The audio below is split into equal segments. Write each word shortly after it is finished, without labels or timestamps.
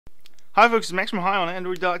Hi folks, it's Maximum High on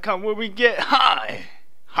Android.com, where we get high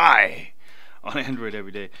on Android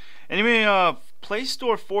every day. Anyway, Play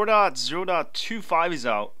Store 4.0.25 is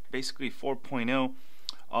out, basically 4.0.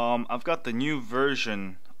 I've got the new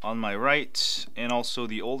version on my right and also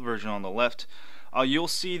the old version on the left. You'll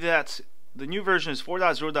see that the new version is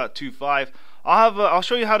 4.0.25. I'll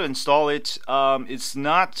show you how to install it. It's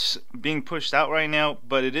not being pushed out right now,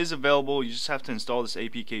 but it is available. You just have to install this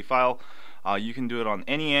APK file. You can do it on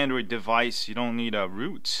any Android device. You don't need a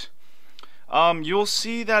root. You'll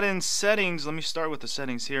see that in settings, let me start with the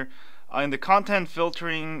settings here. In the content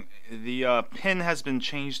filtering, the pin has been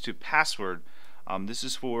changed to password. This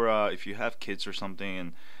is for if you have kids or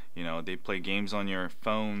something and they play games on your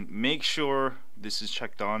phone. Make sure this is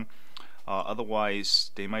checked on. Otherwise,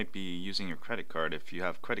 they might be using your credit card if you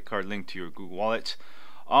have credit card linked to your Google Wallet.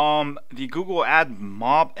 The Google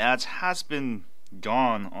Mob ads has been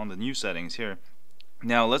gone on the new settings here.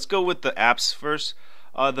 Now let's go with the apps first.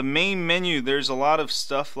 The main menu, there's a lot of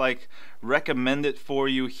stuff like recommended for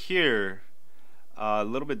you here. A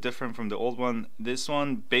little bit different from the old one. This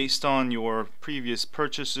one based on your previous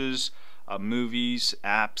purchases, movies,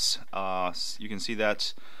 apps. You can see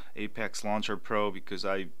that Apex Launcher Pro because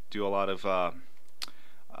I do a lot of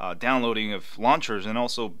downloading of launchers, and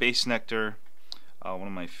also Bass Nectar, one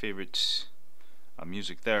of my favorite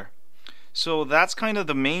music there. So that's kind of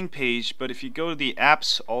the main page, but if you go to the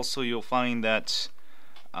apps also, you'll find that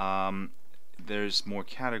there's more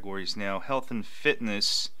categories now. Health and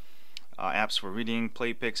fitness, apps for reading,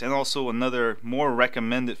 play picks, and also another more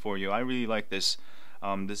recommended for you. I really like this.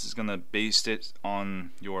 This is gonna base it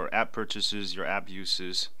on your app purchases, your app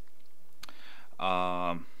uses.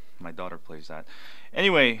 My daughter plays that.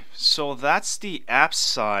 Anyway, so that's the apps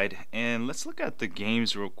side, and let's look at the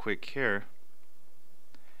games real quick here.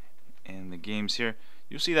 And the games here,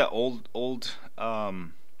 you'll see that old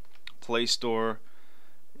Play Store,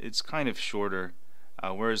 it's kind of shorter,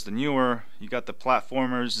 whereas the newer, you got the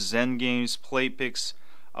platformers, Zen games, play picks.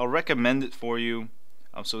 I'll recommend it for you.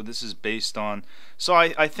 So this is based on, so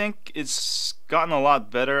I think it's gotten a lot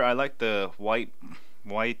better. I like the white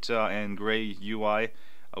and gray UI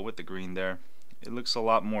with the green there. It looks a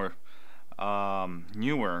lot more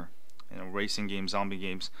newer. Racing games, zombie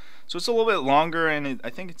games. So it's a little bit longer, and I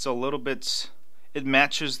think it's a little bit, it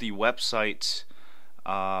matches the website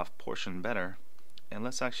portion better. And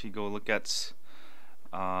let's actually go look at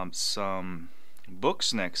some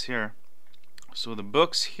books next here. So the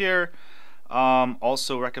books here,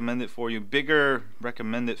 also recommended for you, bigger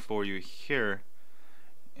recommended for you here,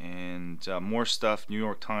 and more stuff. New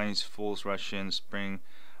York Times, Fools Rush In, Spring,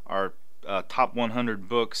 our top 100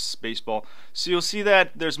 books, baseball. So you'll see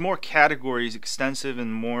that there's more categories, extensive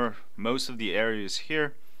in most of the areas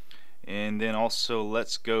here. And then also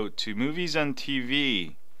let's go to movies and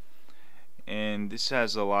TV, and this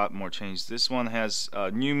has a lot more change. This one has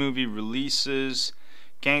new movie releases,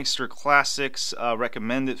 gangster classics,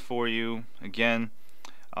 recommended for you again,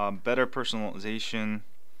 better personalization,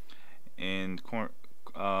 and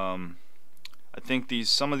I think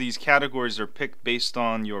some of these categories are picked based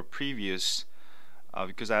on your previous,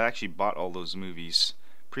 because I actually bought all those movies,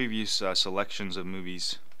 previous selections of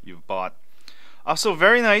movies you've bought. So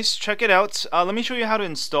very nice, check it out. Let me show you how to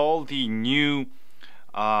install the new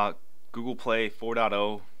Google Play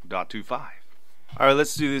 4.0.25. Alright,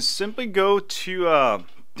 let's do this. Simply go to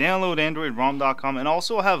downloadandroidrom.com, and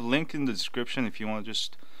also I'll have link in the description if you want to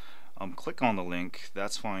just click on the link,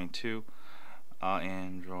 that's fine too.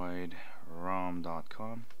 Android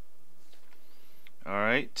rom.com.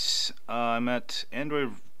 Alright, I'm at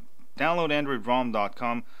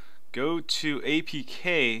downloadandroidrom.com. Go to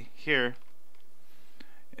APK here,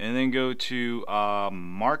 and then go to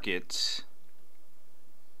Market.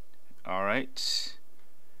 Alright,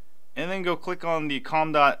 and then go click on the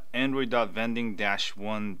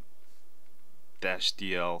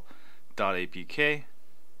com.android.vending-1-dl.apk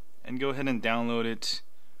and go ahead and download it.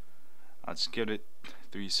 I'll just give it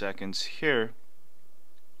 3 seconds here,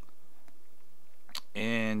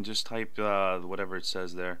 and just type whatever it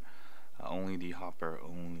says there, only the hopper,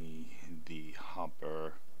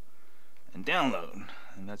 and download,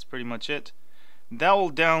 and that's pretty much it. That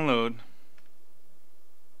will download,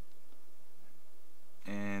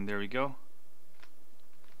 and there we go,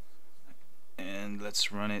 and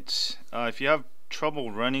let's run it. If you have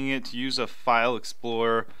trouble running it, use a file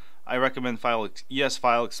explorer. I recommend ES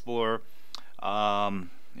File Explorer.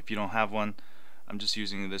 If you don't have one, I'm just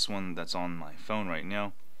using this one that's on my phone right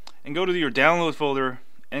now. And go to your download folder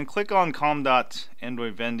and click on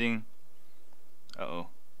com.androidvending.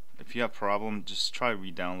 If you have a problem, just try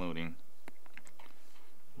re-downloading.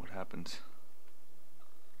 What happened?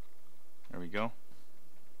 go.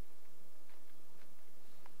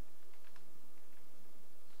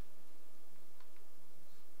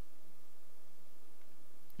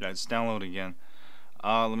 Yeah, it's download again.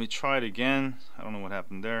 Let me try it again. I don't know what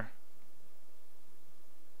happened there.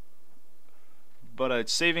 But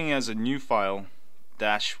it's saving as a new file,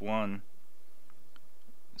 -1.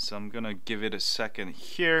 So I'm gonna give it a second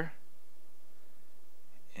here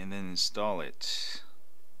and then install it.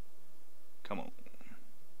 Come on.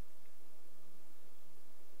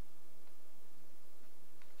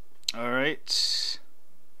 Alright.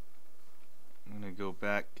 I'm gonna go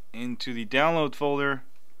back into the download folder.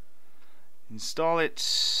 Install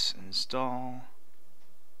it. Install.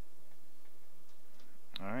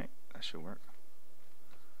 Alright, that should work.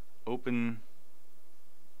 Open.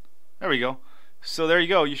 There we go. So there you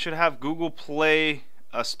go. You should have Google Play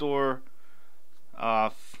Store,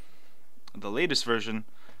 the latest version,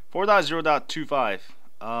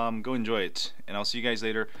 4.0.25. Go enjoy it, and I'll see you guys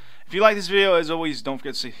later. If you like this video, as always, don't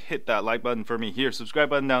forget to hit that like button for me here, subscribe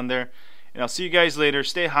button down there, and I'll see you guys later.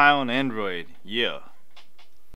 Stay high on Android. Yeah.